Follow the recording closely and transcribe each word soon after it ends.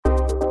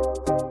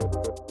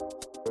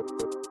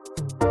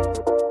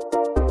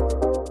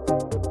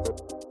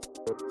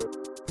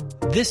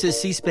This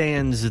is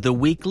C-SPAN's The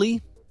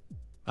Weekly.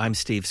 I'm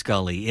Steve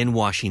Scully in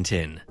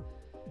Washington.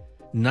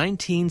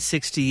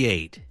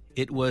 1968.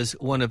 It was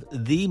one of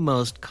the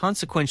most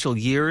consequential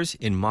years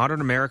in modern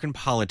American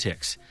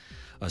politics.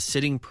 A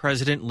sitting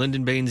president,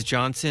 Lyndon Baines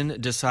Johnson,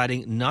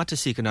 deciding not to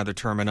seek another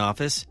term in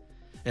office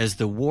as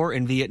the war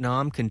in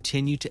Vietnam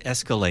continued to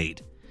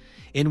escalate.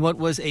 In what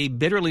was a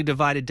bitterly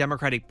divided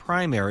Democratic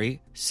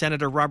primary,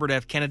 Senator Robert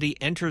F. Kennedy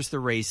enters the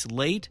race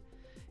late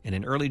and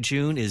in early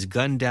June is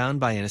gunned down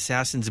by an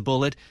assassin's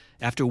bullet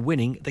after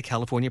winning the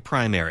California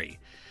primary.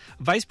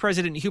 Vice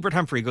President Hubert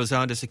Humphrey goes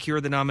on to secure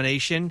the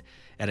nomination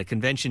at a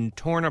convention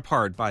torn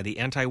apart by the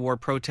anti-war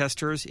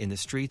protesters in the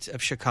streets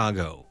of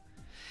Chicago.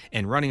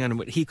 And running on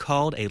what he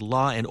called a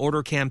law and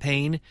order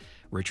campaign,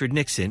 Richard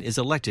Nixon is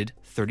elected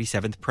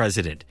 37th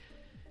president.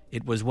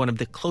 It was one of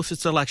the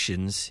closest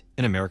elections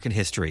in American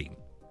history.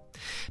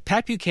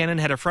 Pat Buchanan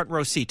had a front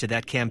row seat to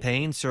that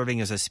campaign,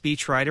 serving as a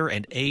speechwriter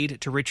and aide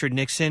to Richard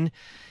Nixon.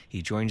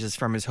 He joins us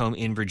from his home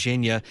in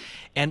Virginia.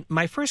 And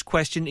my first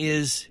question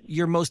is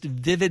your most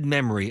vivid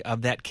memory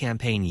of that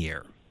campaign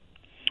year.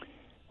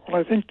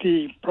 Well, I think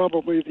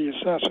probably the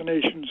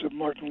assassinations of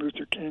Martin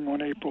Luther King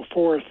on April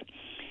 4th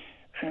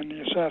and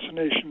the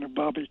assassination of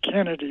Bobby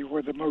Kennedy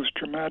were the most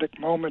dramatic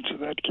moments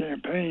of that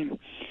campaign.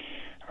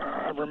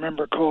 I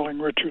remember calling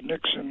Richard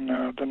Nixon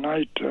the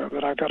night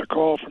that I got a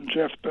call from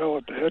Jeff Bell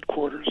at the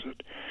headquarters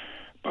that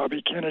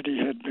Bobby Kennedy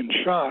had been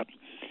shot,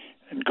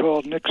 and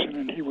called Nixon,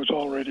 and he was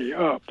already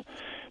up.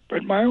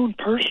 But my own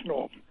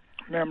personal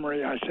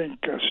memory, I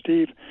think,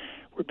 Steve,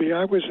 would be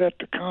I was at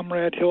the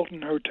Comrade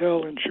Hilton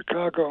Hotel in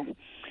Chicago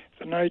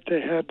the night they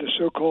had the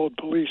so-called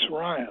police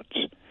riots.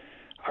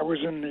 I was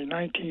in the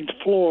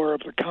 19th floor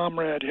of the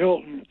Comrade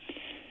Hilton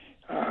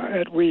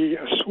at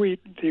a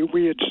suite that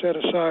we had set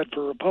aside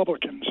for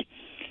Republicans.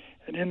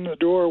 And in the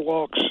door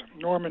walks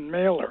Norman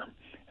Mailer.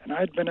 And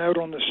I'd been out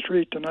on the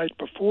street the night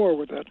before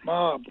with that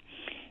mob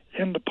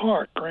in the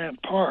park,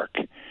 Grant Park.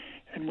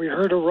 And we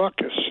heard a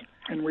ruckus.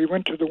 And we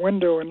went to the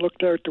window and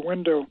looked out the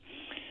window.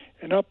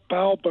 And up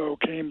Balbo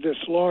came this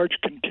large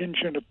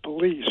contingent of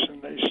police.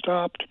 And they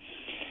stopped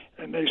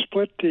and they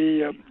split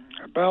the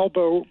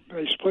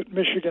they split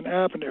Michigan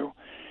Avenue.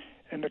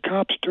 And the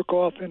cops took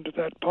off into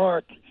that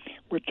park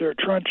with their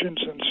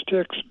truncheons and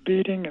sticks,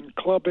 beating and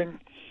clubbing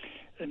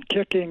and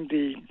kicking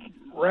the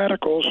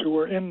radicals who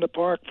were in the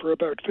park for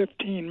about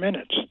 15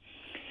 minutes.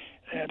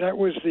 And that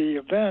was the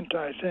event,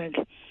 I think,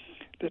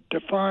 that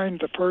defined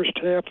the first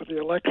half of the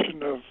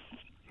election of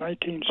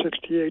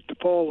 1968, the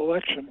fall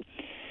election.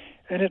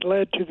 And it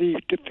led to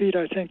the defeat,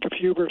 I think, of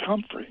Hubert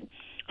Humphrey.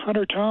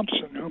 Hunter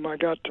Thompson, whom I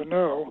got to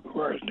know,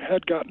 who I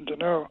had gotten to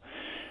know,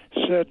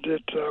 said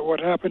that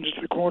what happened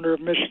at the corner of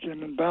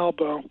Michigan and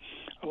Balbo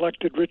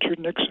elected Richard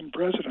Nixon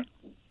president.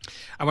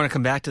 I want to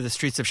come back to the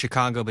streets of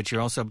Chicago, but you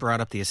also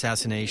brought up the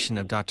assassination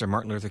of Dr.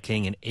 Martin Luther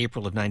King in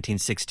April of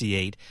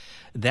 1968.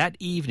 That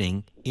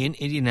evening in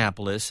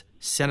Indianapolis,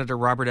 Senator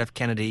Robert F.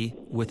 Kennedy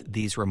with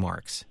these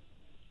remarks.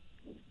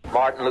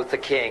 Martin Luther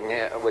King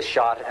was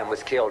shot and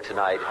was killed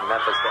tonight in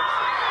Memphis.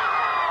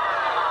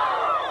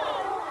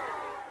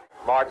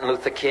 Martin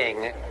Luther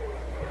King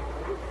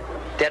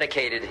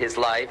dedicated his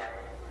life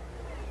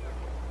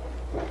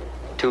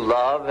to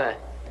love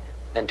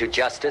and to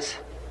justice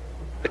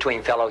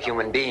between fellow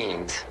human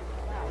beings.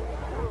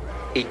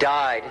 He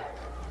died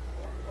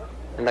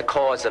in the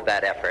cause of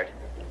that effort.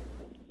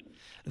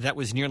 That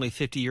was nearly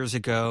 50 years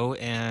ago,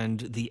 and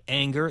the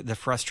anger, the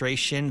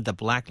frustration, the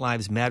Black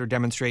Lives Matter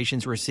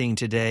demonstrations we're seeing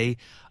today,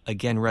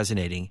 again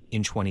resonating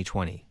in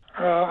 2020.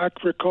 I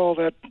recall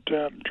that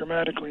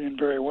dramatically and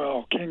very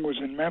well. King was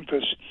in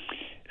Memphis,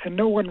 and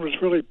no one was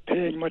really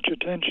paying much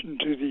attention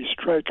to the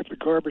strike of the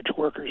garbage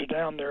workers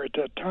down there at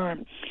that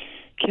time.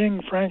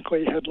 King,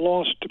 frankly, had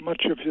lost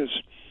much of his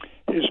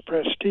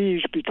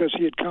prestige because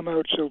he had come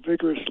out so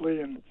vigorously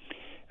and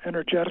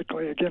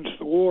energetically against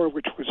the war,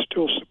 which was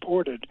still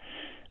supported.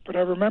 But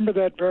I remember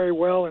that very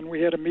well, and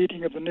we had a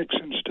meeting of the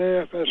Nixon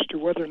staff as to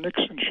whether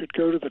Nixon should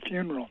go to the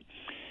funeral.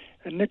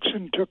 And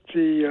Nixon took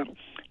the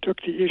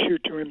issue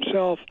to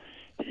himself.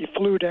 He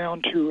flew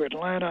down to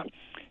Atlanta.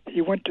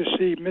 He went to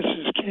see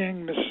Mrs.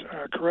 King, Miss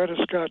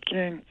Coretta Scott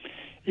King,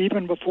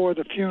 even before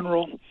the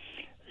funeral.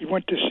 He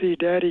went to see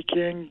Daddy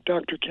King.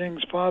 Dr.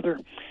 King's father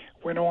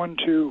went on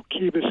to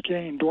Key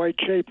Biscayne. Dwight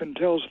Chapin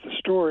tells the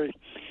story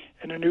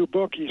in a new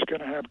book he's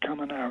going to have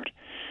coming out.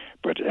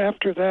 But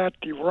after that,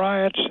 the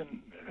riots,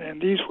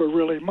 and these were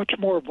really much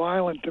more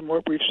violent than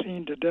what we've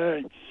seen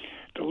today.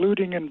 The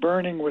looting and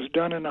burning was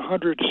done in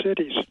 100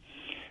 cities.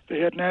 They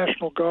had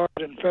National Guard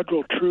and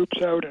federal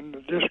troops out in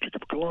the District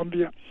of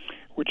Columbia,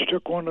 which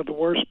took one of the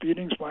worst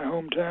beatings, my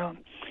hometown.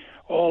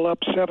 All up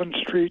 7th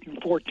Street and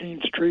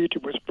 14th Street,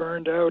 it was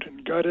burned out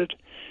and gutted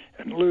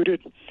and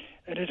looted,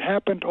 and it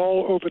happened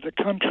all over the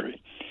country.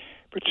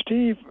 But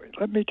Steve,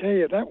 let me tell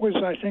you, that was,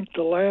 I think,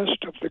 the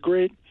last of the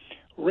great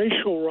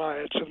racial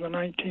riots of the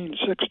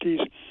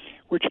 1960s,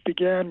 which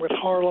began with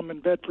Harlem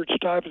and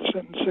Bedford-Stuyvesant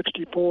in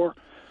 64,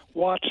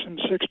 Watts in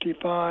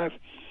 65,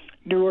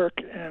 Newark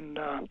and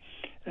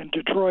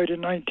Detroit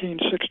in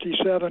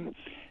 1967,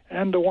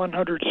 and the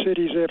 100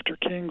 cities after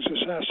King's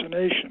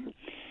assassination.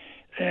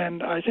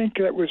 And I think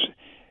it was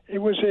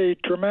a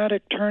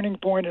dramatic turning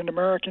point in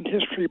American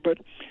history, but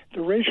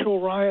the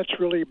racial riots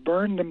really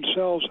burned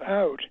themselves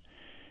out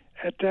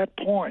at that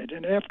point.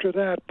 And after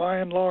that, by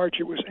and large,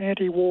 it was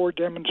anti-war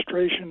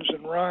demonstrations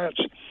and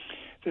riots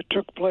that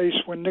took place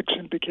when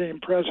Nixon became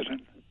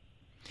president.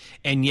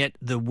 And yet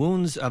the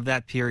wounds of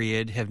that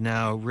period have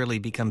now really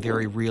become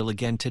very real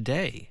again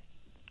today.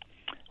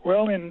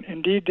 Well,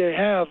 indeed they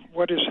have.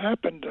 What has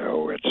happened,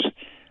 though,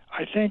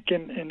 I think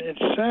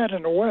it's sad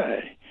in a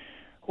way.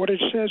 What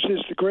it says is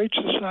the Great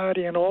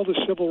Society and all the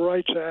Civil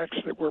Rights Acts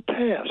that were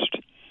passed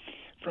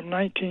from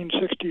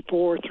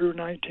 1964 through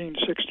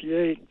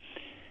 1968,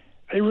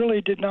 they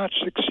really did not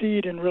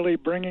succeed in really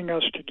bringing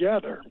us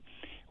together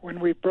when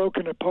we've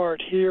broken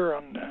apart here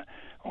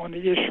on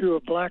the issue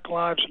of Black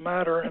Lives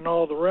Matter and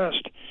all the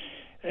rest.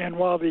 And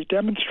while the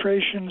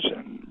demonstrations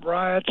and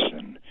riots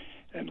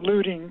and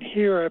looting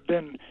here have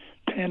been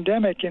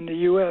pandemic in the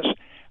U.S.,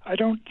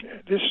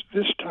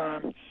 this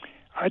time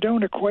I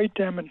don't equate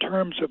them in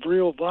terms of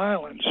real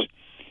violence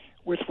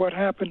with what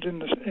happened in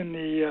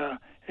the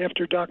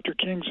after Dr.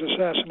 King's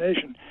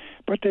assassination,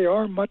 but they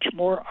are much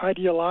more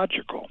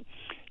ideological.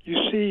 You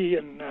see,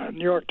 in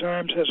New York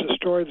Times has a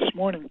story this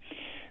morning.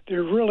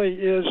 There really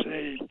is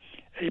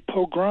a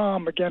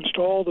pogrom against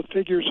all the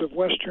figures of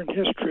Western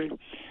history,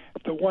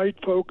 the white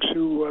folks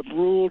who have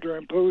ruled or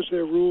imposed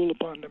their rule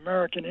upon the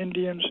American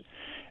Indians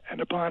and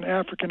upon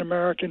African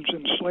Americans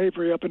in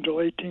slavery up until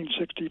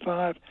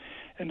 1865,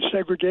 and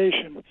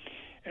segregation.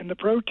 And the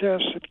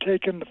protests have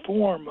taken the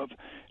form of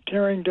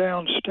tearing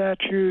down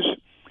statues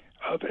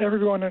of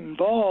everyone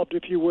involved,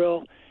 if you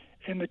will,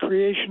 in the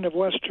creation of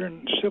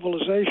Western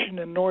civilization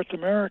in North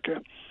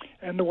America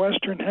and the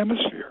Western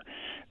Hemisphere.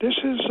 This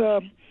is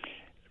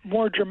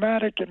more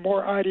dramatic and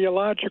more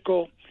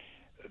ideological.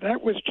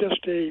 That was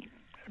just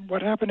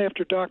what happened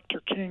after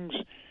Dr. King's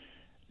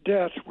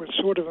death was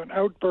sort of an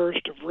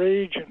outburst of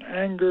rage and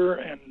anger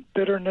and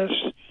bitterness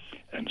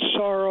and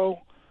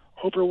sorrow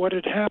over what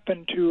had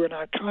happened to an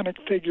iconic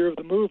figure of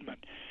the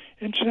movement.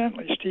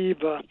 Incidentally, Steve,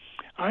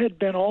 I had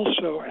been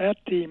also at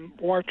the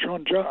March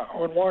on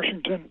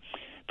Washington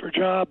for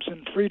Jobs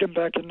and Freedom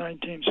back in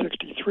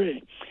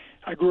 1963.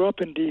 I grew up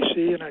in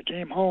D.C., and I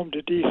came home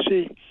to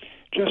D.C.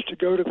 just to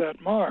go to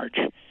that march.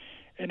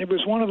 And it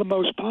was one of the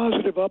most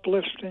positive,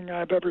 uplifting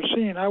I've ever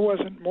seen. I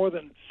wasn't more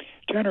than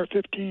 10 or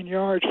 15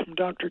 yards from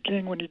Dr.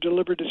 King when he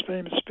delivered his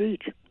famous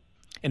speech.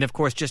 And of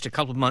course, just a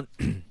couple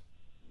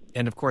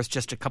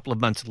of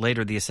months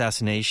later, the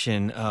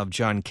assassination of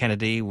John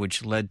Kennedy,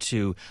 which led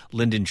to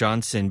Lyndon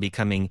Johnson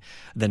becoming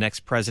the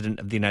next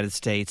president of the United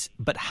States.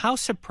 But how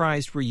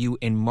surprised were you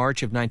in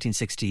March of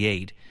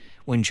 1968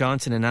 when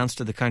Johnson announced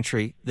to the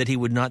country that he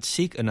would not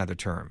seek another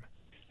term?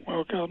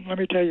 Well, let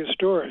me tell you a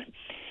story.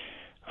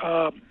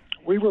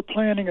 We were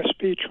planning a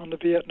speech on the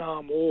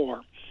Vietnam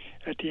War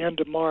at the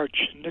end of March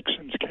in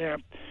Nixon's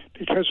camp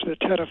because of the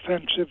Tet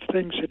Offensive.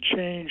 Things had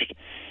changed,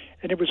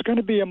 and it was going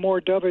to be a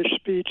more dovish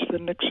speech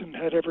than Nixon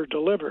had ever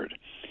delivered.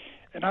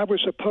 And I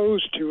was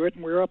opposed to it,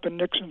 and we were up in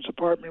Nixon's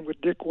apartment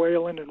with Dick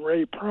Whalen and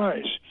Ray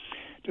Price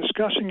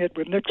discussing it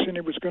with Nixon.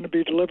 It was going to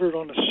be delivered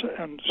on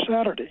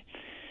Saturday.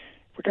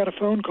 We got a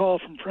phone call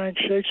from Frank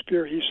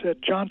Shakespeare. He said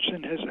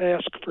Johnson has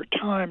asked for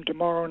time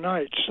tomorrow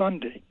night,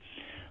 Sunday,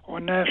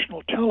 on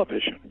national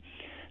television.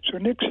 So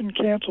Nixon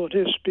canceled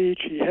his speech.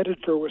 He headed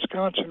for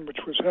Wisconsin, which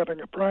was having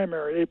a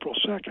primary April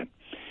 2nd,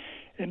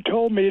 and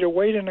told me to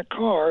wait in a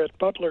car at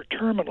Butler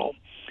Terminal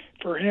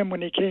for him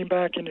when he came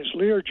back in his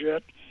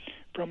Learjet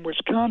from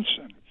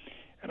Wisconsin.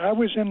 And I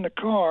was in the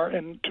car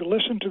and to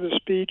listen to the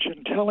speech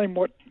and tell him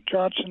what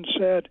Johnson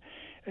said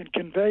and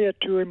convey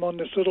it to him on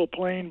this little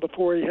plane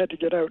before he had to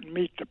get out and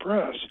meet the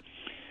press.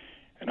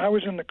 And I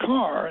was in the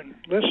car and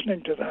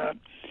listening to that,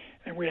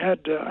 and we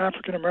had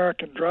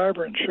African-American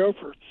driver and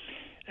chauffeur,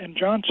 and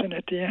Johnson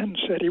at the end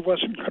said he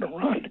wasn't going to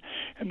run.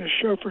 And the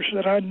chauffeur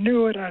said, I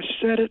knew it, I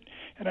said it,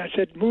 and I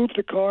said, move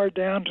the car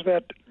down to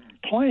that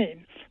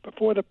plane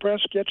before the press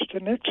gets to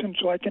Nixon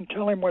so I can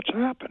tell him what's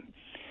happened.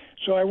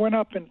 So I went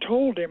up and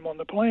told him on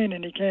the plane,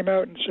 and he came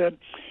out and said,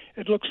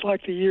 it looks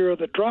like the year of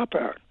the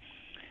dropout.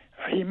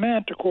 He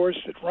meant, of course,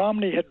 that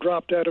Romney had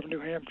dropped out of New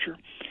Hampshire,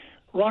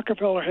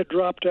 Rockefeller had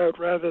dropped out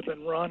rather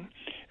than run,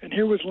 and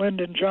here was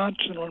Lyndon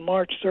Johnson on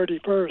March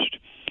 31st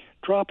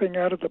dropping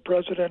out of the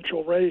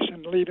presidential race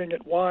and leaving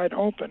it wide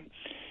open,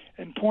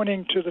 and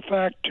pointing to the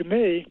fact to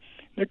me,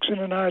 Nixon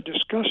and I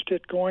discussed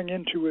it going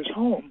into his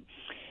home,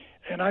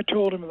 and I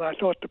told him that I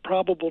thought the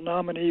probable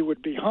nominee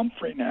would be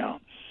Humphrey now,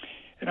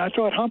 and I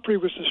thought Humphrey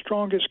was the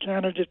strongest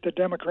candidate the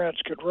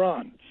Democrats could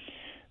run.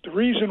 The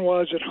reason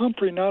was that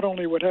Humphrey not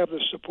only would have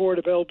the support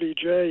of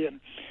LBJ and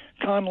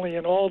Connally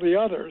and all the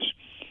others,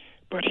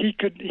 but he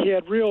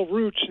had real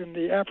roots in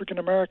the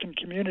African-American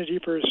community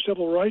for his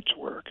civil rights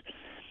work,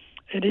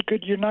 and he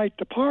could unite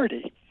the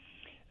party.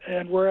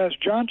 And whereas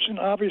Johnson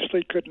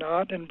obviously could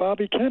not, and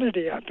Bobby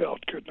Kennedy, I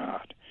felt, could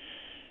not.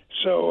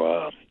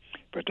 So,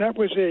 but that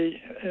was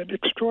an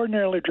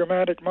extraordinarily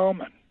dramatic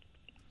moment.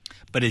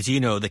 But as you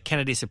know, the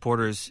Kennedy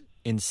supporters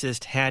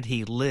insist had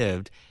he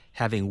lived,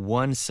 having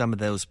won some of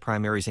those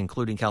primaries,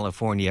 including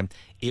California,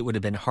 it would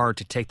have been hard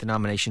to take the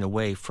nomination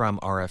away from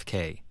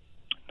RFK.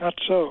 Not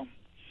so.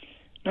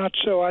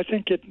 I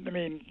think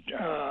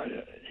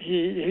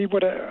he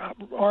would have,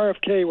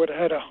 RFK would have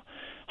had a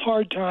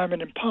hard time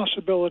and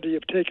impossibility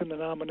of taking the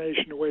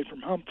nomination away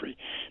from Humphrey,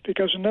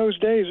 because in those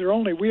days we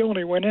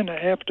only went in a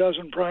half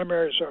dozen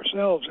primaries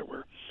ourselves that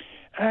were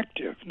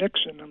active,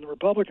 Nixon on the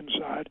Republican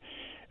side,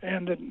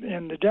 and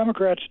the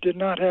Democrats did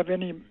not have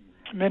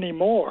many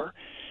more,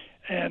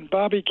 and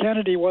Bobby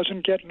Kennedy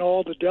wasn't getting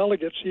all the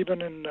delegates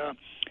even in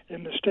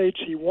the states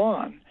he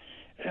won.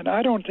 And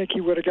I don't think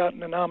he would have gotten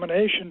the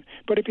nomination.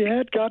 But if he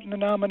had gotten the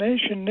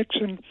nomination,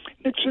 Nixon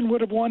would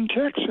have won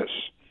Texas,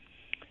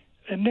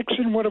 and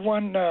Nixon would have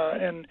won,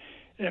 and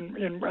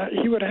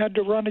he would have had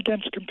to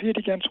compete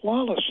against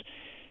Wallace.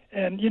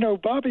 And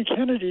Bobby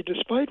Kennedy,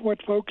 despite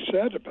what folks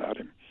said about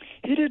him,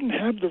 he didn't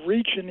have the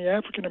reach in the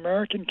African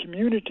American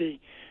community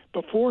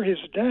before his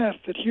death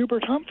that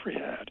Hubert Humphrey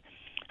had.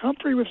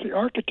 Humphrey was the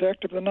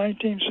architect of the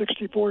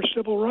 1964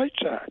 Civil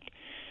Rights Act.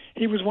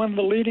 He was one of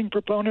the leading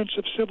proponents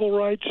of civil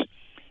rights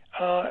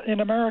in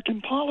American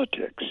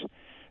politics.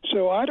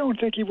 So I don't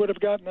think he would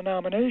have gotten the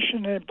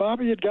nomination. And if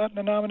Bobby had gotten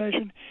the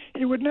nomination,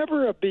 he would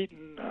never have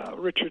beaten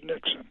Richard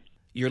Nixon.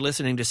 You're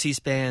listening to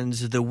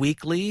C-SPAN's The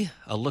Weekly,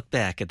 a look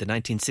back at the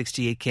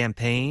 1968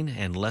 campaign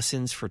and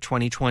lessons for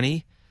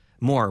 2020.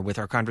 More with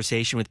our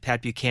conversation with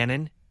Pat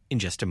Buchanan in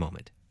just a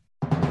moment.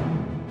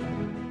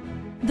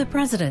 The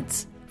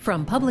Presidents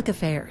from Public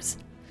Affairs.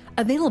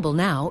 Available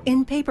now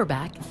in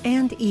paperback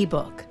and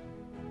ebook.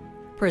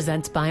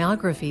 Presents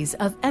biographies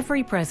of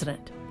every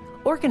president,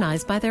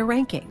 organized by their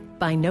ranking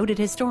by noted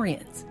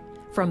historians,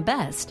 from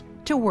best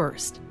to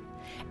worst,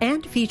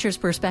 and features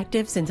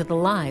perspectives into the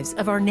lives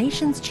of our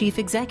nation's chief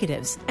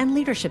executives and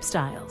leadership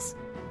styles.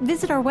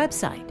 Visit our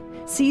website,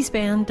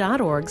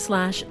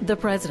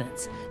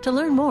 cspan.org/thepresidents, to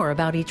learn more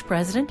about each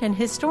president and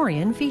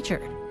historian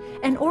featured,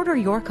 and order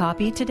your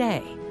copy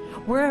today,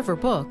 wherever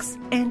books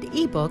and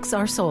ebooks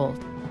are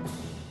sold.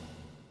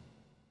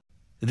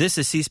 This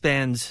is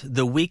C-SPAN's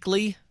The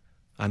Weekly.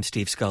 I'm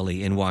Steve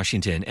Scully in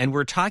Washington, and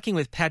we're talking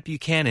with Pat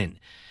Buchanan,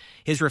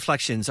 his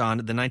reflections on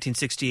the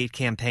 1968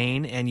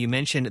 campaign, and you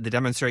mentioned the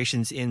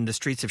demonstrations in the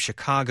streets of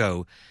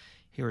Chicago.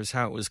 Here is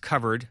how it was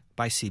covered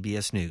by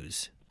CBS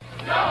News.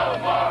 No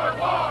more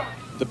war!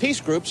 The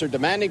peace groups are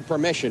demanding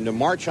permission to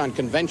march on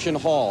Convention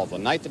Hall the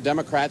night the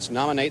Democrats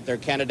nominate their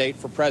candidate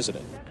for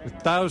president. With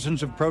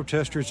thousands of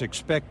protesters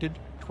expected,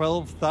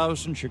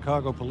 12,000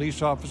 Chicago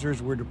police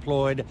officers were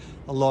deployed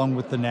along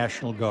with the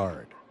National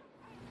Guard.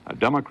 A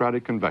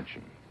Democratic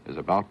convention is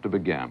about to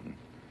begin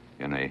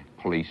in a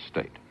police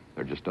state.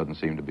 There just doesn't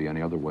seem to be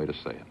any other way to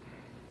say it.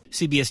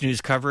 CBS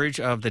News coverage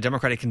of the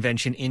Democratic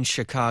Convention in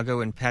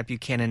Chicago. And Pat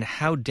Buchanan,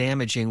 how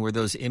damaging were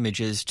those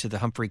images to the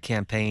Humphrey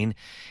campaign,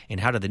 and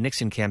how did the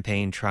Nixon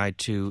campaign try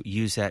to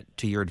use that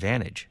to your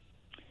advantage?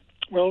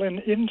 Well,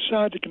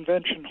 inside the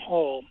convention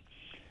hall,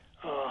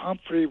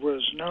 Humphrey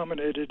was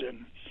nominated,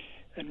 and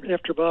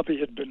after Bobby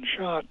had been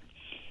shot,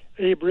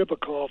 Abe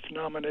Ribicoff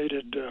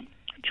nominated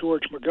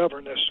George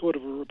McGovern as sort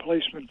of a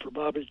replacement for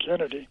Bobby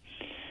Kennedy.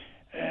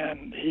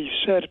 And he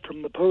said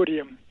from the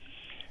podium,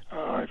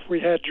 if we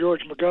had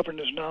George McGovern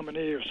as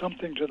nominee or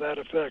something to that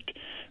effect,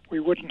 we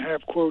wouldn't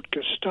have, quote,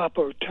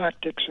 Gestapo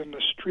tactics in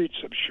the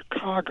streets of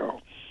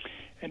Chicago.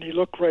 And he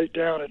looked right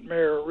down at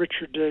Mayor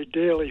Richard Day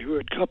Daley, who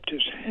had cupped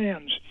his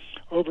hands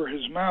over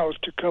his mouth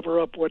to cover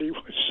up what he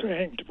was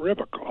saying to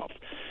Ribicoff,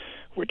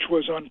 which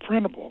was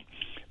unprintable.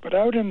 But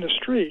out in the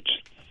streets,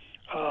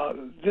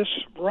 this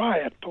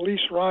riot,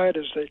 police riot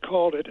as they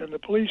called it, and the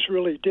police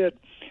really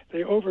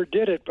they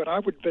overdid it, but I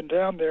would have been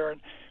down there,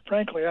 and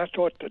frankly, I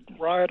thought the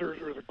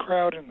rioters or the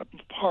crowd in the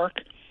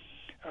park,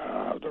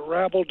 the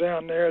rabble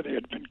down there, they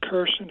had been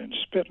cursing and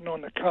spitting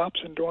on the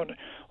cops and doing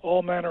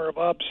all manner of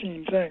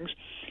obscene things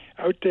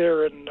out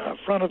there in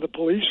front of the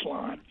police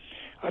line.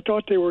 I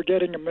thought they were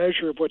getting a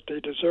measure of what they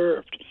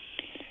deserved.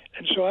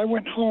 And so I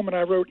went home and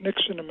I wrote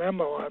Nixon a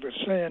memo. I was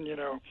saying,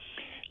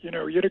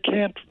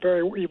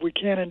 we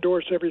can't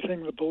endorse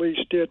everything the police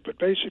did, but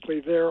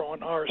basically they're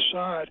on our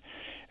side.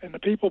 And the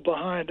people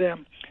behind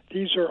them,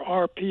 these are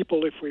our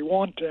people if we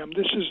want them.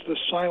 This is the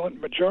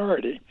silent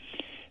majority.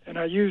 And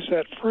I use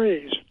that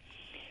phrase.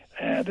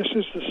 This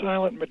is the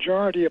silent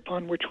majority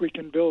upon which we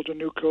can build a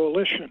new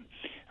coalition,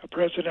 a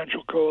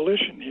presidential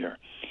coalition here.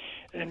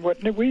 And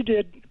what we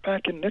did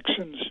back in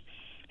Nixon's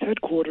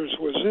headquarters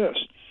was this.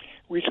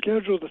 We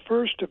scheduled the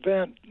first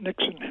event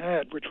Nixon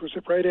had, which was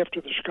right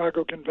after the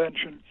Chicago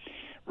Convention,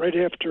 right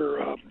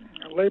after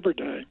Labor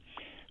Day,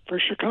 for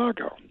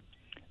Chicago.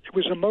 It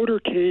was a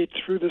motorcade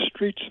through the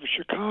streets of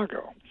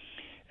Chicago.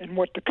 And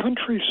what the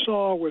country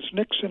saw was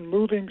Nixon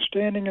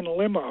standing in a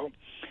limo,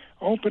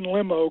 open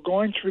limo,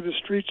 going through the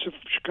streets of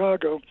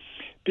Chicago,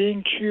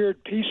 being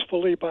cheered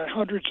peacefully by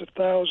hundreds of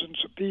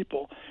thousands of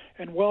people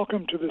and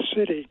welcomed to the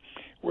city,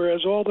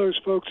 whereas all those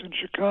folks in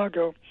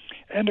Chicago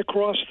and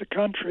across the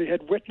country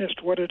had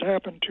witnessed what had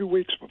happened 2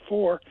 weeks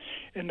before,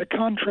 and the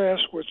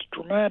contrast was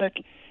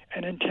dramatic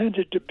and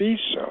intended to be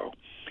so.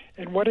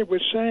 And what it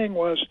was saying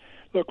was,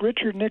 look,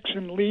 Richard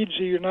Nixon leads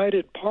a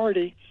united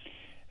party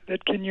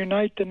that can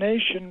unite the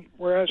nation,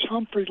 whereas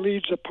Humphrey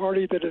leads a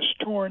party that is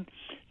torn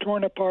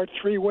apart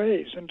three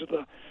ways, into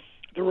the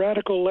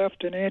radical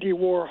left and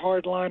anti-war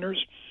hardliners,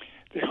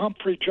 the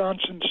Humphrey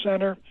Johnson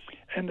Center,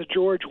 and the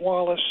George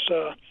Wallace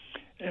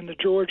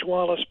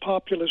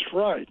populist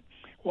right.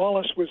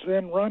 Wallace was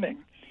then running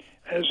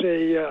as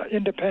a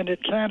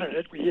independent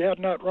candidate. He had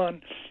not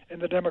run in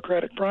the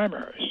Democratic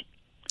primaries.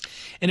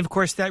 And, of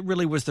course, that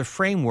really was the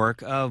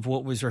framework of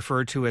what was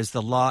referred to as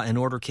the Law and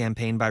Order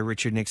campaign by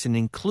Richard Nixon,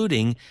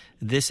 including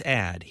this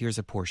ad. Here's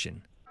a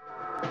portion.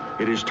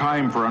 It is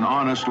time for an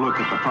honest look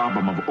at the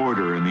problem of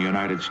order in the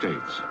United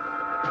States.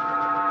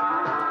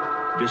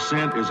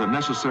 Dissent is a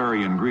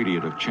necessary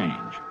ingredient of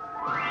change.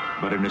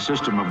 But in a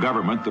system of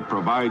government that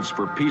provides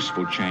for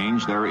peaceful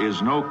change, there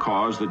is no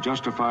cause that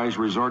justifies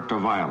resort to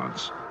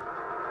violence.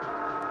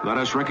 Let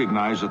us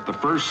recognize that the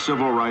first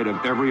civil right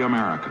of every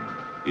American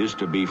is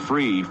to be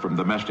free from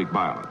domestic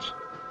violence.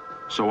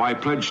 So I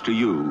pledge to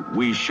you,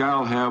 we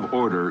shall have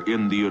order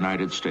in the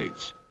United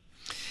States.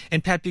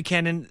 And Pat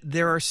Buchanan,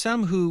 there are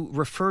some who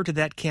refer to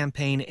that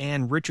campaign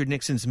and Richard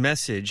Nixon's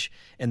message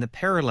and the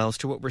parallels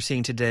to what we're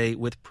seeing today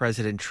with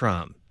President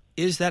Trump.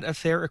 Is that a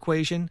fair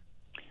equation?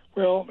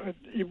 Well,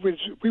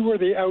 we were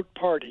the out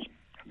party,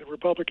 the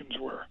Republicans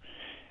were.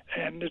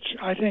 And it's,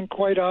 I think,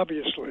 quite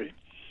obviously,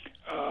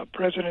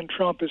 President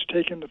Trump has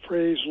taken the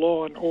phrase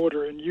law and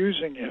order and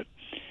using it,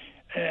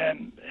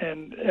 and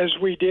as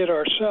we did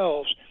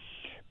ourselves.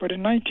 But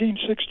in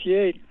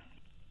 1968,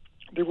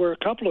 there were a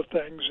couple of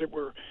things that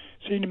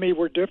seemed to me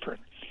were different.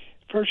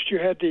 First, you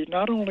had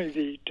not only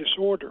the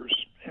disorders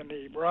and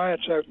the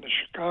riots out in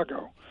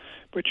Chicago,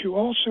 but you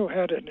also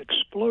had an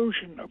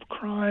explosion of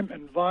crime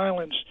and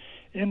violence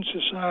in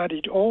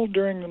society, all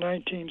during the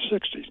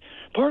 1960s,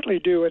 partly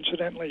due,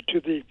 incidentally, to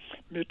the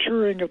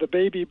maturing of the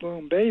baby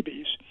boom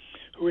babies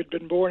who had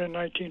been born in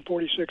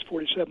 1946,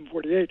 47,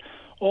 48,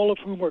 all of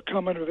whom were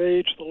coming of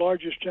age, the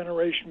largest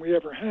generation we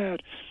ever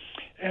had.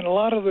 And a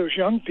lot of those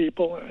young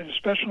people, and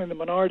especially in the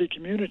minority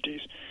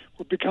communities,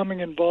 were becoming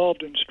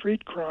involved in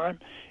street crime,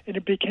 and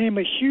it became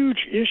a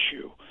huge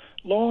issue.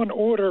 Law and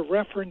Order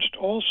referenced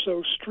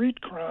also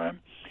street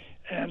crime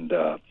and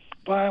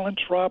violence,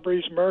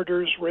 robberies,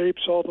 murders,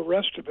 rapes, all the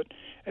rest of it,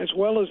 as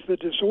well as the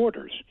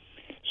disorders.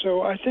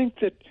 So I think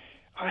that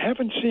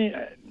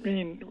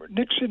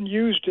Nixon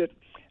used it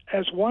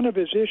as one of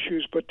his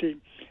issues, but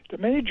the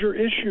major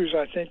issues,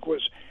 I think, well,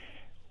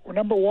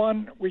 number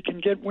one, we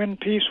can win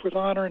peace with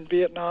honor in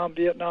Vietnam.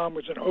 Vietnam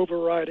was an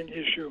overriding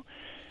issue.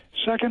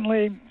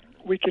 Secondly,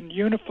 we can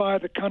unify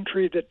the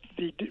country that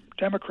the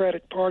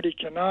Democratic Party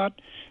cannot.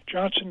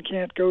 Johnson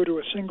can't go to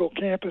a single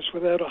campus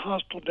without a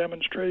hostile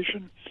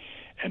demonstration.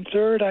 And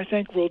third, I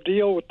think we'll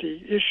deal with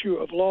the issue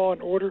of law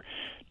and order.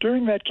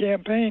 During that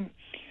campaign,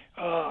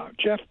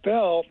 Jeff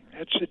Bell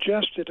had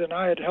suggested, and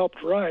I had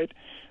helped write,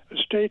 a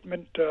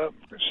statement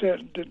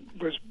said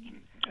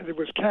that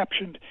was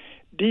captioned,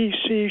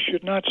 D.C.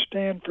 should not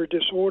stand for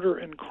disorder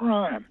and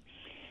crime.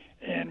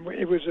 And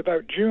it was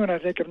about June, I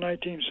think, of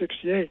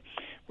 1968.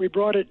 We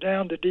brought it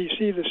down to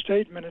D.C., the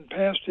statement, and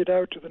passed it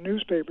out to the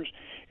newspapers,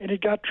 and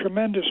it got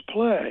tremendous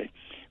play.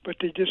 But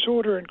the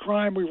disorder and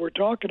crime we were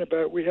talking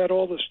about, we had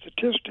all the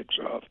statistics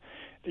of.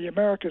 The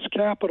America's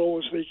capital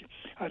was the,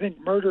 I think,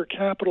 murder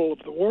capital of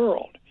the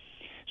world.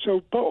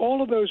 So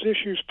all of those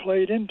issues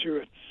played into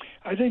it.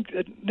 I think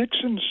that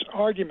Nixon's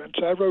arguments,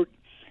 I wrote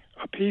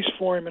a piece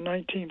for him in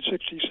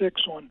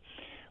 1966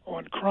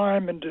 on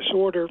crime and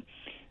disorder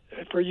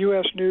for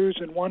U.S. News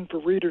and one for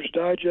Reader's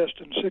Digest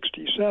in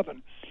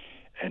 67.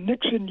 And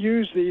Nixon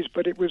used these,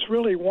 but it was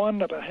really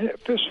one of a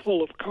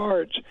fistful of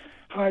cards,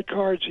 high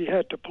cards he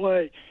had to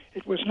play.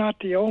 It was not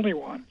the only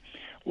one.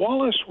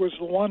 Wallace was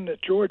the one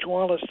that George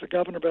Wallace, the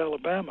governor of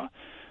Alabama,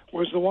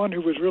 was the one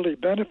who was really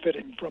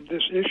benefiting from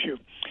this issue.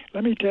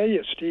 Let me tell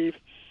you, Steve,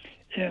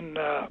 in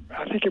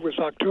I think it was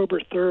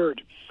October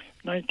 3rd,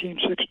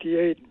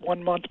 1968,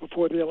 1 month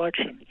before the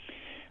election,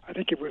 I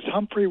think it was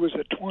Humphrey was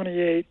at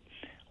 28,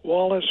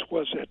 Wallace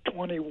was at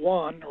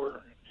 21,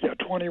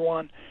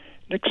 21,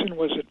 Nixon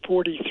was at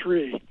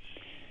 43.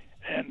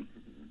 And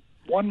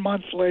 1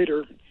 month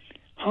later,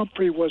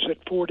 Humphrey was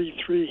at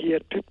 43. He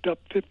had picked up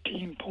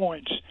 15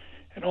 points,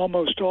 and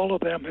almost all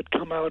of them had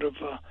come out of,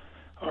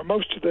 or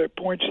most of the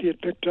points he had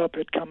picked up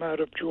had come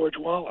out of George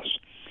Wallace.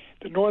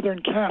 The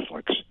Northern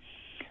Catholics,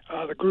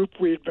 the group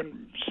we had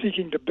been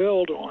seeking to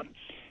build on,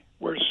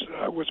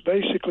 was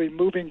basically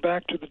moving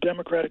back to the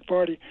Democratic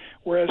Party,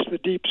 whereas the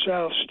Deep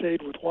South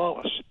stayed with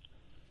Wallace.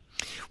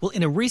 Well,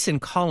 in a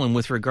recent column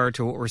with regard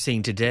to what we're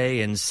seeing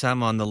today, and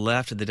some on the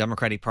left of the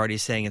Democratic Party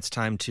saying it's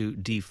time to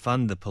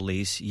defund the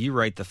police, you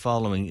write the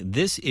following: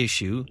 this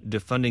issue,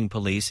 defunding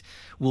police,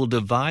 will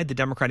divide the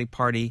Democratic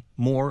Party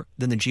more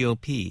than the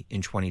GOP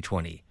in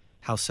 2020.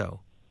 How so?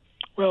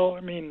 Well,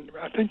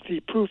 I think the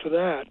proof of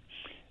that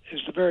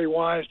is the very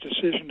wise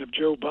decision of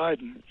Joe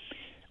Biden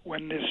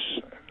when this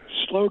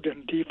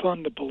slogan,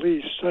 defund the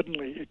police,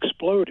 suddenly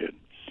exploded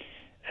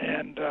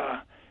and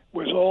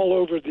was all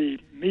over the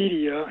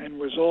media and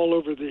was all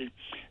over the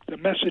the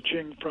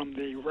messaging from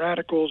the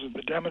radicals and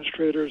the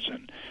demonstrators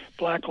and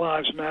Black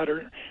Lives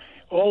Matter,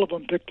 all of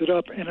them picked it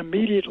up, and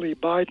immediately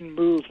Biden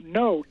moved,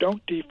 no,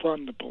 don't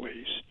defund the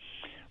police.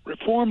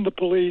 Reform the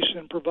police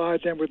and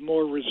provide them with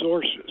more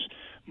resources,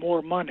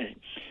 more money.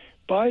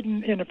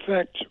 Biden, in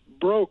effect,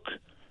 broke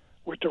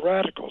with the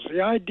radicals.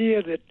 The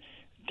idea that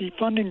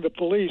defunding the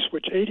police,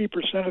 which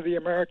 80% of the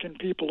American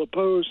people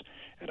oppose,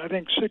 and I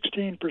think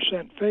 16%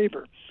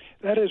 favor,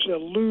 that is a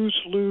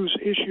lose-lose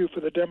issue for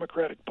the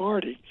Democratic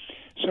Party.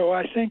 So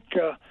I think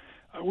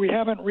we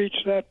haven't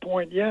reached that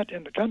point yet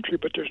in the country,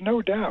 but there's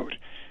no doubt.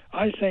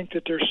 I think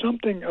that there's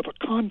something of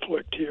a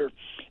conflict here,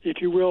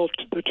 if you will.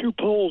 The two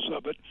poles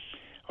of it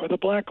are the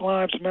Black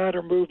Lives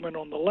Matter movement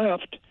on the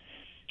left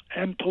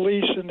and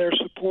police and their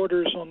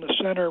supporters on the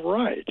center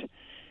right.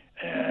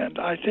 And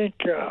I think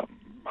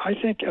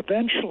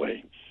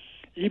eventually,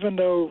 even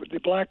though the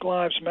Black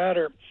Lives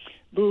Matter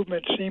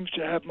movement seems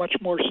to have much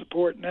more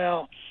support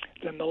now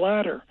than the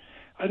latter,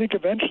 I think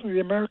eventually the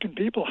American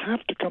people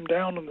have to come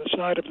down on the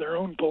side of their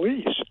own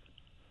police.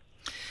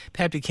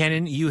 Pat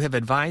Buchanan, you have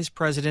advised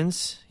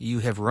presidents, you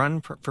have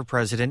run for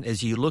president.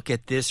 As you look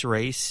at this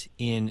race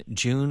in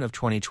June of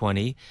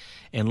 2020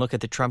 and look at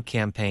the Trump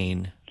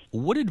campaign,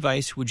 what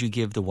advice would you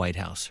give the White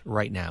House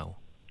right now?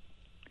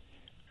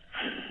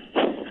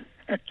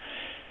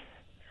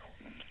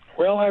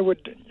 Well, I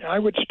would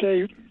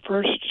stay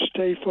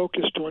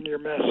focused on your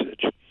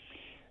message.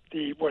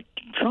 What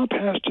Trump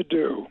has to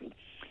do,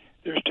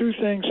 there's two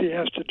things he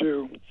has to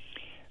do,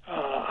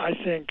 I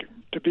think,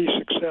 to be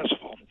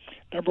successful.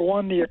 Number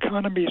one, the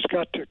economy's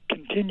got to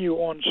continue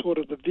on sort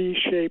of the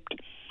V-shaped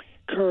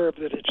curve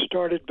that it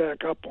started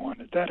back up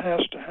on. That has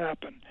to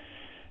happen.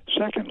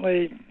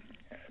 Secondly,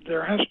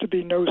 there has to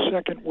be no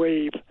second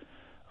wave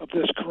of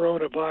this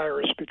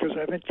coronavirus, because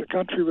I think the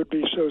country would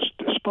be so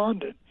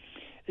despondent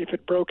if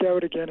it broke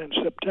out again in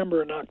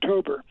September and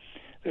October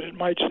that it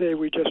might say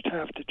we just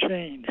have to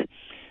change.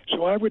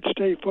 So I would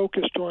stay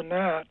focused on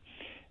that,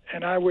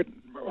 and I would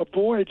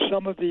avoid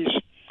some of these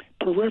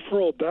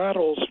peripheral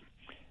battles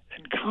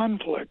and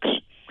conflicts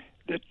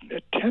that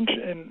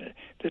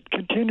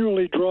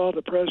continually draw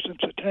the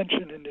president's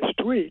attention in his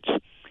tweets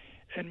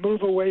and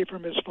move away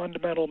from his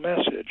fundamental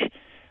message.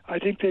 I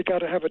think they got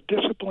to have a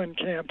disciplined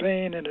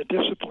campaign and a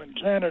disciplined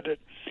candidate,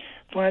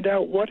 find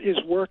out what is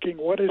working,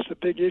 what is the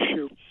big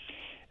issue,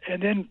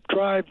 and then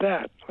drive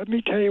that. Let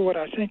me tell you what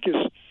I think is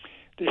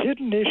the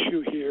hidden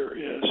issue here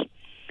is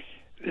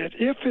that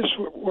if this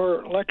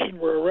election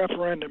were a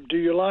referendum, do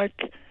you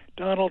like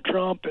Donald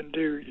Trump, and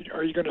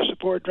are you going to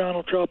support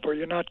Donald Trump, or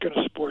you're not going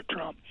to support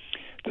Trump?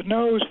 The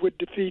no's would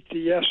defeat the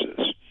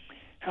yeses.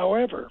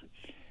 However,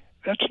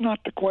 that's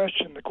not the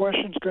question. The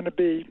question's going to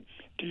be,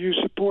 do you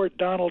support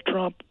Donald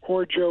Trump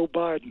or Joe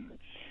Biden?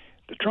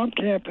 The Trump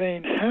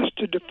campaign has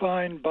to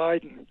define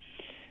Biden.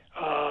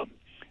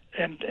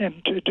 And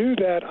to do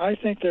that, I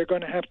think they're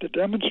going to have to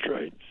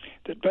demonstrate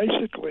that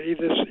basically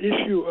this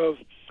issue of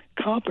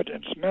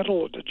competence,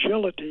 mental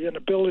agility, and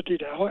ability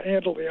to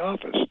handle the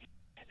office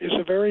is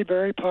a very,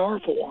 very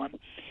powerful one,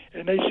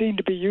 and they seem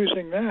to be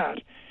using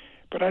that.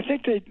 But I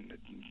think it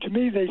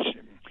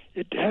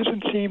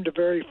hasn't seemed a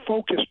very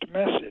focused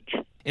message.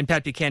 And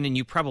Pat Buchanan,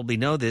 you probably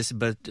know this,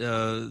 but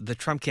the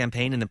Trump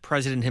campaign and the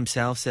president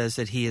himself says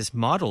that he has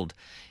modeled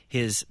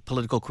his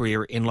political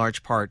career in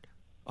large part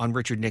on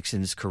Richard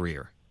Nixon's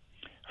career.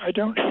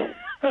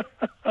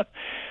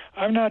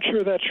 I'm not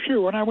sure that's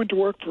true. When I went to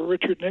work for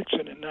Richard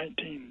Nixon in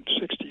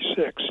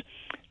 1966,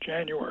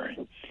 January,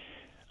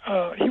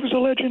 he was a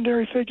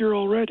legendary figure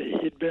already.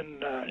 He'd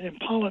been in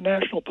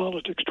national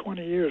politics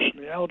 20 years,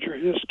 from the Alger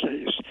Hiss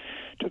case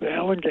to the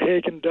Helen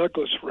Gahagan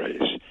Douglas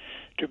race,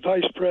 to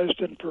vice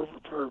president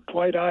for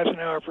Dwight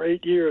Eisenhower for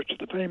 8 years, to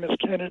the famous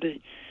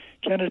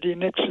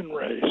Kennedy-Nixon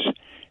race,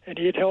 and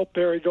he had helped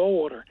Barry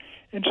Goldwater.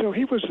 And so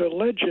he was a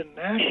legend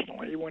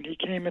nationally when he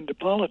came into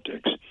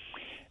politics.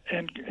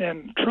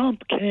 And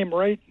Trump came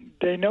right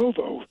de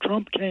novo.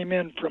 Trump came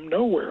in from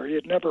nowhere. He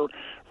had never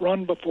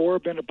run before,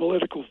 been a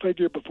political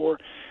figure before.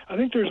 I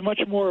think there's much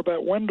more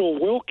about Wendell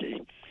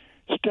Willkie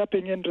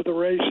stepping into the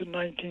race in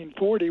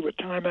 1940 with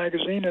Time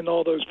Magazine and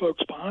all those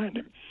folks behind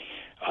him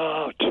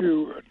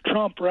to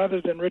Trump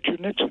rather than Richard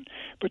Nixon.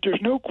 But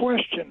there's no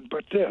question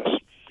but this.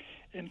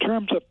 In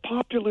terms of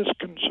populist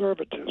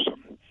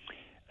conservatism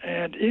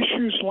and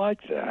issues like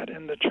that,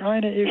 and the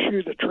China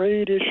issue, the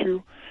trade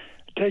issue,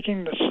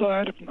 taking the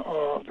side of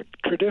the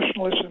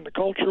traditionalists and the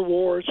culture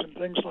wars and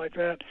things like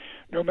that,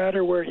 no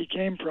matter where he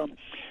came from,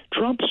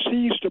 Trump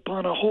seized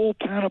upon a whole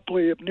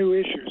panoply of new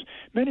issues,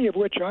 many of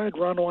which I had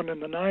run on in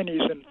the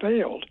 90s and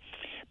failed,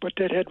 but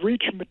that had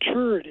reached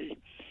maturity.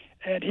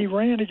 And he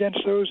ran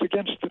against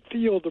the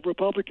field, the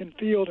Republican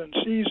field, and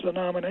seized the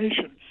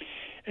nomination.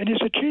 And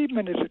his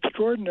achievement is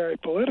extraordinary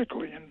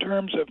politically in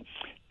terms of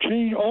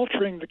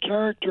altering the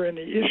character and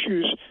the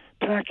issues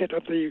packet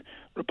of the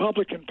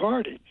Republican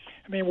Party.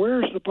 I mean,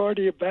 where is the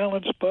party of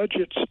balanced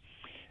budgets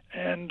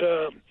and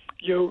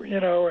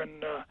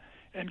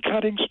and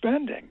cutting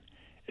spending?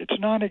 It's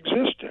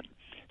non-existent.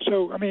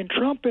 So, I mean,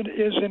 Trump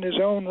is in his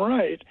own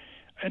right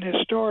an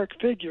historic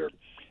figure,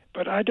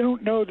 But I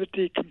don't know that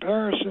the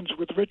comparisons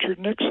with Richard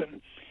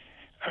Nixon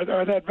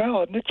are that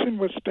valid. Nixon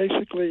was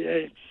basically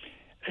a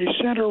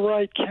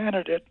center-right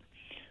candidate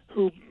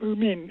who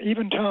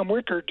even Tom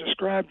Wicker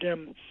described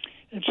him.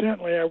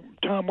 Incidentally,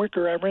 Tom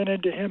Wicker, I ran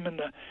into him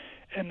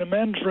in the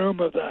men's room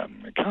of the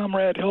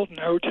Comrade Hilton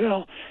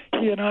Hotel.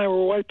 He and I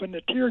were wiping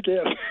the tear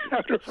gas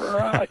out of our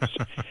eyes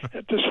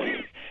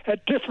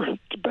at different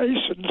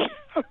basins.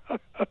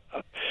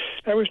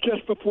 That was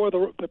just before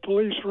the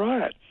police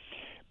riot.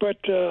 But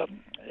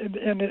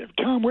and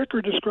Tom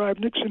Wicker described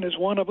Nixon as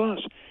one of us.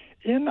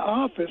 In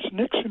office,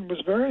 Nixon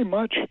was very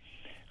much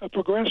a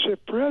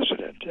progressive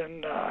president,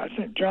 and I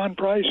think John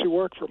Price, who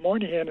worked for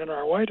Moynihan in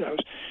our White House,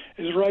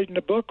 is writing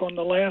a book on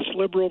the last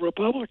liberal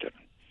Republican.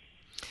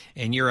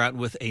 And you're out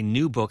with a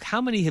new book. How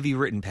many have you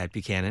written, Pat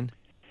Buchanan?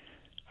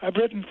 I've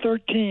written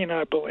 13,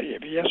 I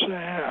believe. Yes, I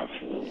have.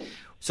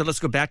 So let's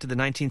go back to the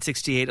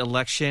 1968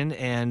 election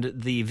and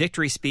the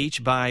victory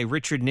speech by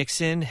Richard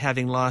Nixon,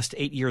 having lost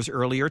 8 years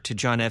earlier to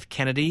John F.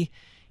 Kennedy.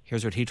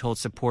 Here's what he told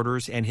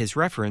supporters and his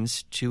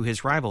reference to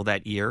his rival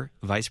that year,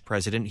 Vice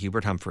President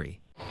Hubert Humphrey.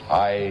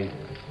 I,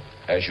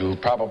 as you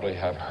probably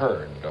have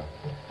heard,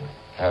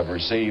 have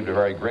received a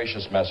very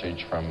gracious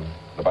message from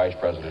the Vice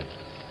President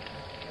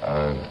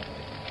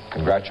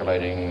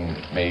congratulating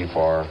me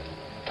for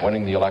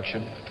winning the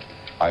election.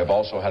 I have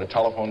also had a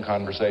telephone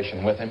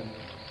conversation with him,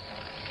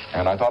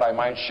 and I thought I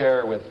might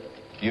share with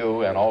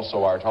you and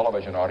also our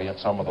television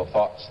audience some of the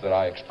thoughts that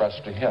I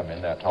expressed to him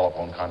in that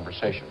telephone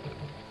conversation.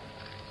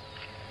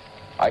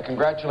 I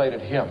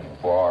congratulated him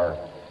for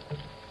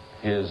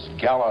his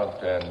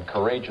gallant and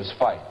courageous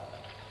fight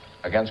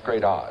against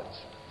great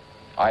odds.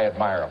 I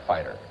admire a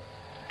fighter,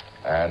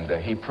 and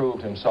he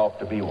proved himself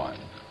to be one.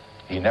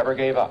 He never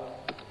gave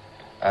up,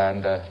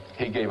 and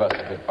he gave us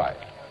a good fight.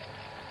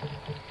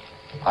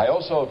 I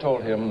also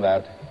told him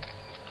that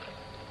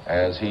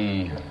as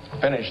he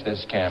finished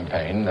this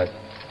campaign, that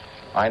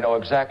I know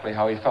exactly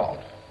how he felt.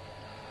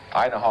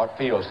 I know how it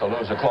feels to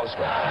lose a close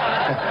one.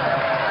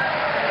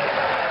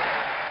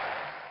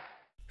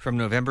 From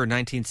November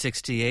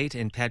 1968,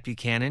 and Pat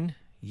Buchanan,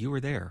 you were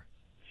there.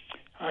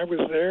 I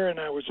was there, and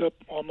I was up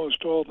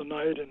almost all the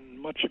night, and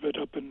much of it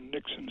up in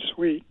Nixon's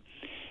suite.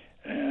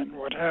 And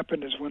what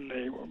happened is when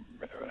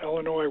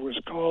Illinois was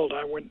called,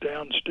 I went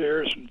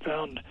downstairs and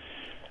found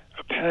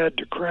a pad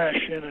to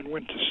crash in and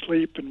went to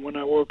sleep. And when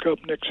I woke up,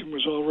 Nixon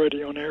was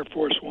already on Air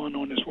Force One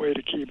on his way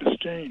to Key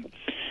Biscayne.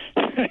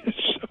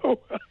 So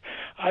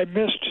I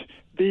missed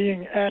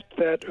being at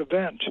that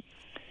event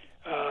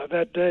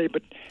that day.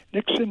 But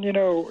Nixon,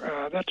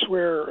 that's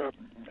where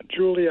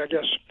Julie, I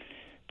guess,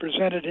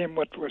 presented him,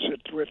 with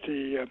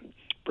the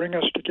Bring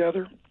Us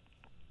Together.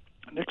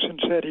 Nixon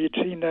said he'd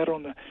seen that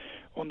on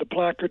the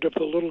placard of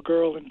the little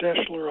girl in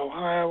Deschler,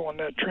 Ohio, on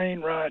that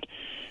train ride.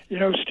 You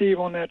know, Steve,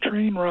 on that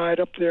train ride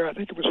up there, I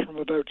think it was from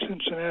about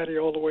Cincinnati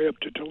all the way up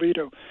to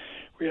Toledo,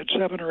 we had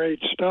 7 or 8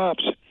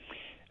 stops.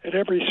 At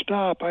every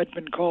stop, I'd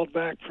been called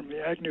back from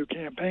the Agnew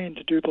campaign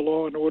to do the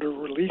Law and Order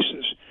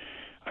releases.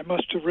 I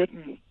must have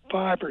written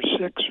 5 or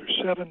 6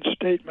 or 7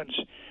 statements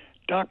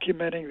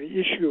documenting the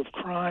issue of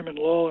crime and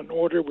law and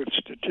order with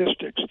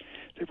statistics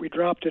that we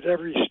dropped at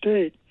every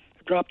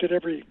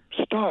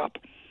stop.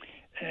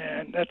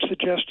 And that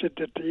suggested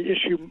that the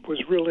issue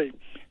was really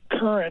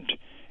current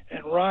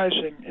and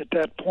rising at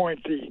that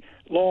point, the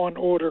law and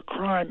order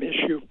crime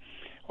issue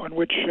on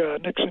which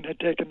Nixon had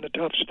taken the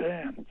tough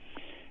stand.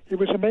 It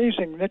was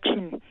amazing.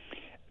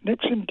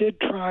 Nixon did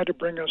try to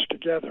bring us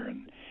together,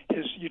 and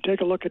you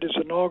take a look at his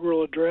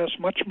inaugural address,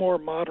 much more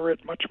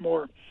moderate, much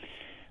more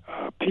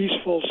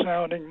peaceful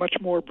sounding, much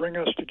more bring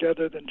us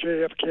together than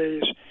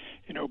JFK's,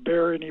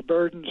 bear any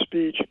burden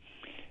speech.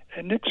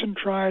 And Nixon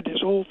tried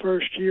his whole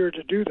first year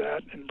to do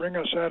that and bring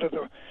us out of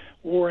the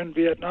war in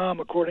Vietnam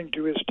according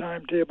to his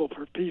timetable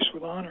for peace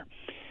with honor.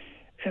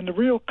 And the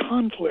real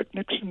conflict,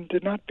 Nixon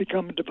did not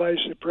become a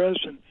divisive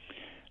president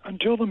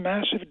until the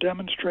massive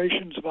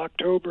demonstrations of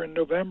October and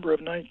November of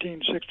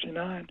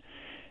 1969,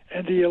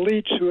 and the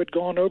elites who had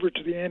gone over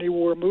to the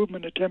anti-war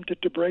movement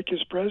attempted to break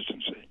his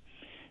presidency.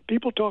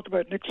 People talk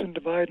about Nixon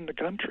dividing the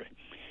country.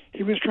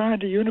 He was trying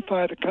to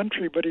unify the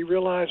country, but he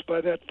realized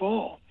by that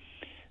fall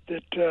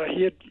that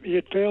he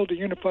had failed to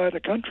unify the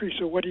country.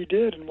 So what he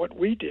did and what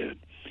we did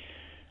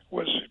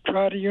was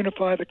try to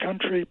unify the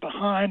country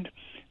behind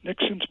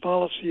Nixon's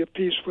policy of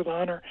peace with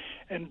honor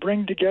and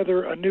bring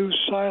together a new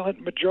silent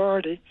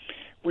majority,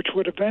 which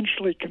would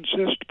eventually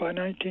consist by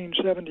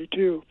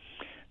 1972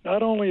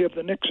 not only of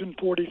the Nixon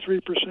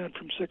 43%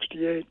 from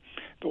 68,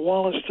 the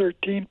Wallace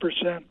 13%,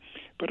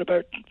 but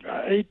about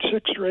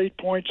 6 or 8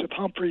 points of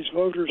Humphrey's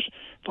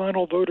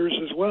final voters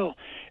as well.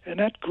 And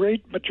that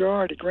great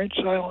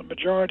silent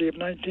majority of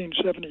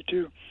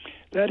 1972,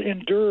 that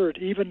endured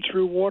even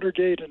through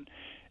Watergate,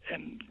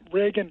 and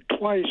Reagan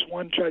twice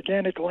won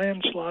gigantic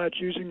landslides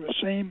using the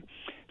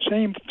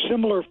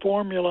similar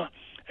formula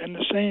and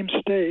the same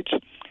states,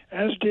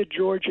 as did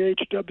George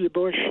H.W.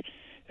 Bush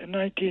in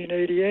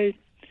 1988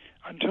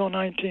 until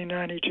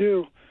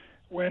 1992,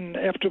 when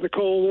after the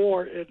Cold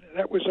War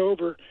that was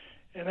over,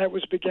 and that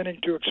was beginning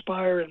to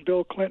expire, and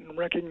Bill Clinton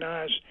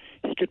recognized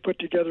he could put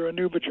together a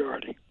new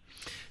majority.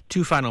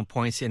 Two final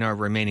points in our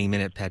remaining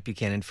minute, Pat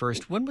Buchanan.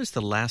 First, when was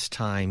the last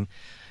time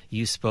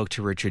you spoke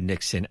to Richard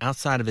Nixon?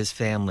 Outside of his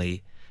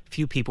family,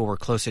 few people were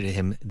closer to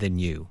him than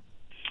you.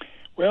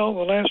 Well,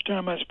 the last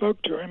time I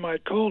spoke to him, I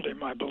called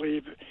him, I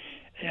believe,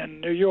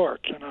 in New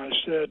York, and I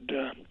said,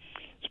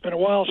 it's been a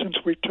while since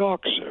we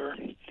talked, sir.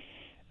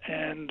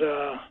 And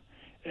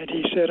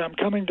he said, I'm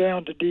coming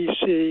down to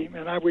D.C.,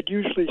 and I would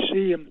usually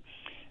see him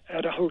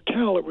at a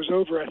hotel. It was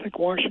over, I think,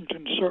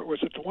 Washington, was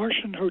it the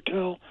Washington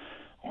Hotel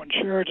on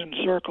Sheridan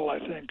Circle, I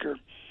think, or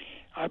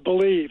I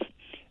believe.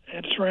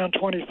 And it's around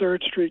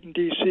 23rd Street in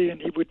D.C.,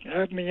 and he would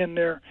have me in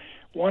there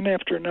one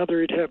after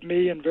another. He'd have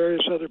me and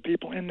various other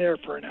people in there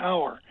for an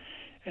hour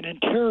and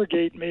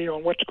interrogate me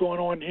on what's going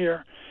on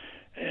here,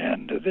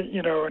 and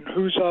and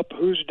who's up,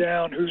 who's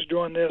down, who's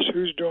doing this,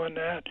 who's doing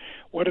that,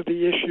 what are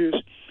the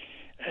issues.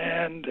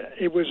 And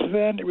it was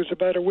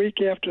about a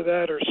week after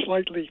that, or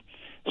slightly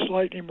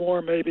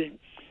more maybe,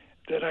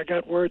 that I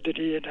got word that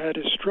he had had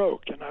his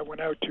stroke, and I went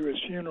out to his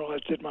funeral,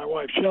 as did my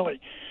wife, Shelley,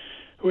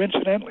 who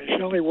incidentally,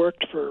 Shelley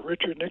worked for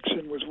Richard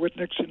Nixon, was with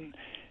Nixon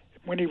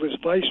when he was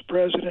vice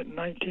president in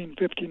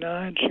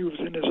 1959. She was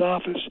in his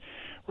office,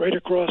 right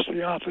across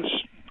the office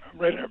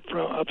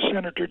of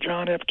Senator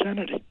John F.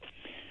 Kennedy.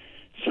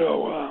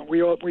 So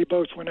we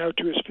both went out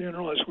to his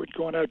funeral as we'd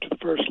gone out to the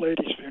First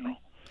Lady's funeral.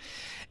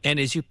 And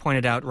as you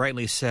pointed out,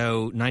 rightly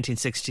so,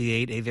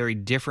 1968, a very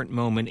different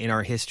moment in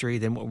our history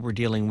than what we're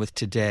dealing with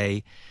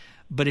today.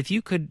 But if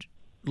you could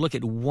look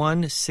at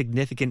one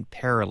significant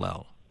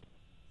parallel,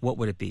 what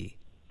would it be?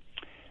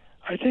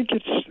 I think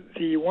it's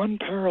the one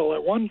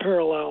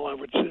parallel I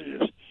would say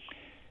is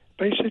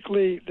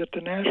basically that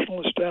the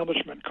national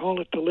establishment, call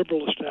it the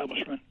liberal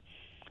establishment,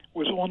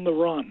 was on the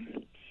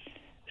run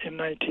in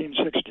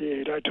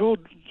 1968. I told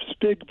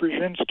Stig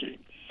Brzezinski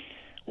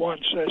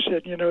once, I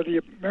said,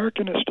 the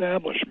American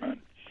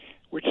establishment,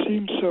 which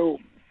seemed so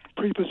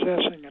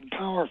prepossessing and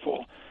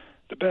powerful,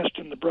 the best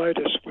and the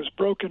brightest, was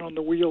broken on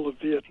the wheel of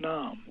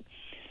Vietnam.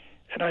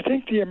 And I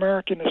think the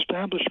American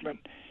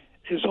establishment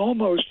is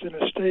almost in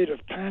a state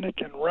of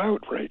panic and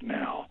rout right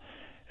now.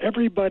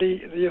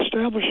 The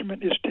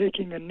establishment is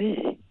taking a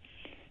knee.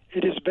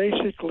 It is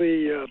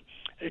basically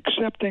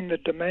accepting the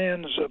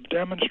demands of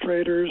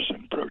demonstrators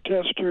and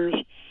protesters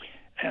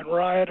and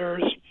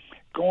rioters,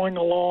 going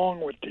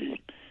along with the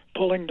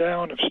pulling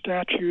down of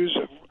statues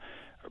of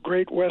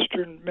great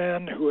Western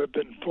men who have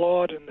been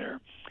flawed in their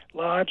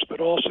lives, but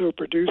also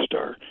produced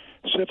our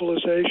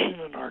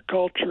civilization and our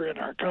culture and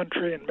our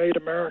country and made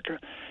America,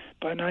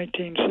 by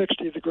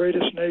 1960, the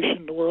greatest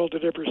nation the world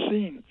had ever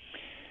seen.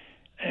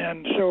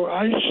 And so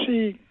I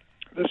see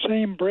the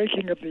same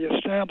breaking of the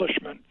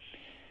establishment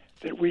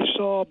that we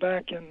saw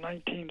back in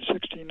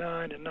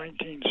 1969 and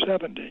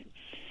 1970.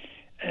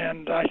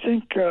 And I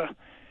think,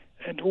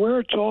 and where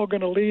it's all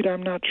going to lead,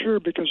 I'm not sure,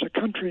 because the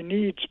country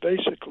needs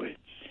basically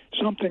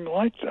something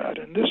like that.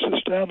 And this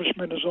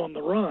establishment is on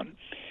the run.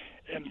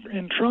 And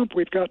in Trump,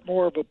 we've got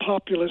more of a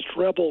populist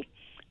rebel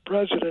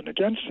president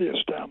against the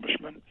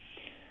establishment.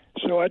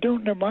 So I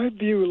don't know. My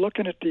view,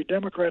 looking at the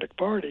Democratic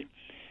Party,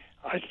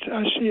 I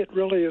see it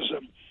really as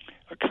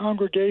a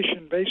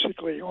congregation,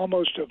 basically,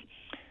 almost of,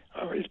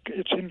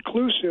 it's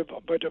inclusive,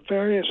 but of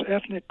various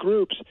ethnic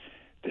groups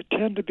that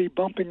tend to be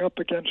bumping up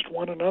against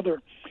one another.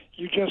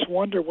 You just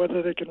wonder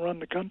whether they can run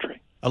the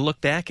country. A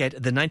look back at the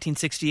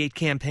 1968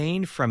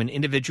 campaign from an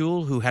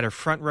individual who had a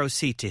front row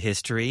seat to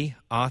history,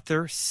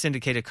 author,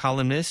 syndicated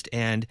columnist,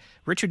 and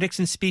Richard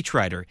Nixon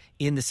speechwriter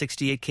in the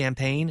 68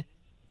 campaign,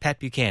 Pat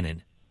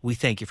Buchanan. We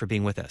thank you for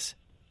being with us.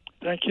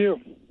 Thank you.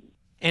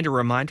 And a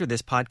reminder,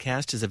 this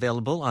podcast is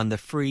available on the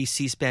free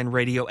C-SPAN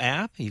radio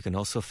app. You can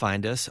also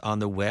find us on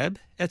the web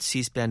at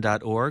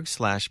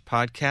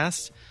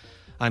cspan.org/podcasts.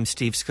 I'm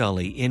Steve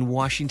Scully in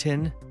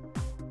Washington.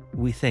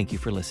 We thank you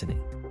for listening.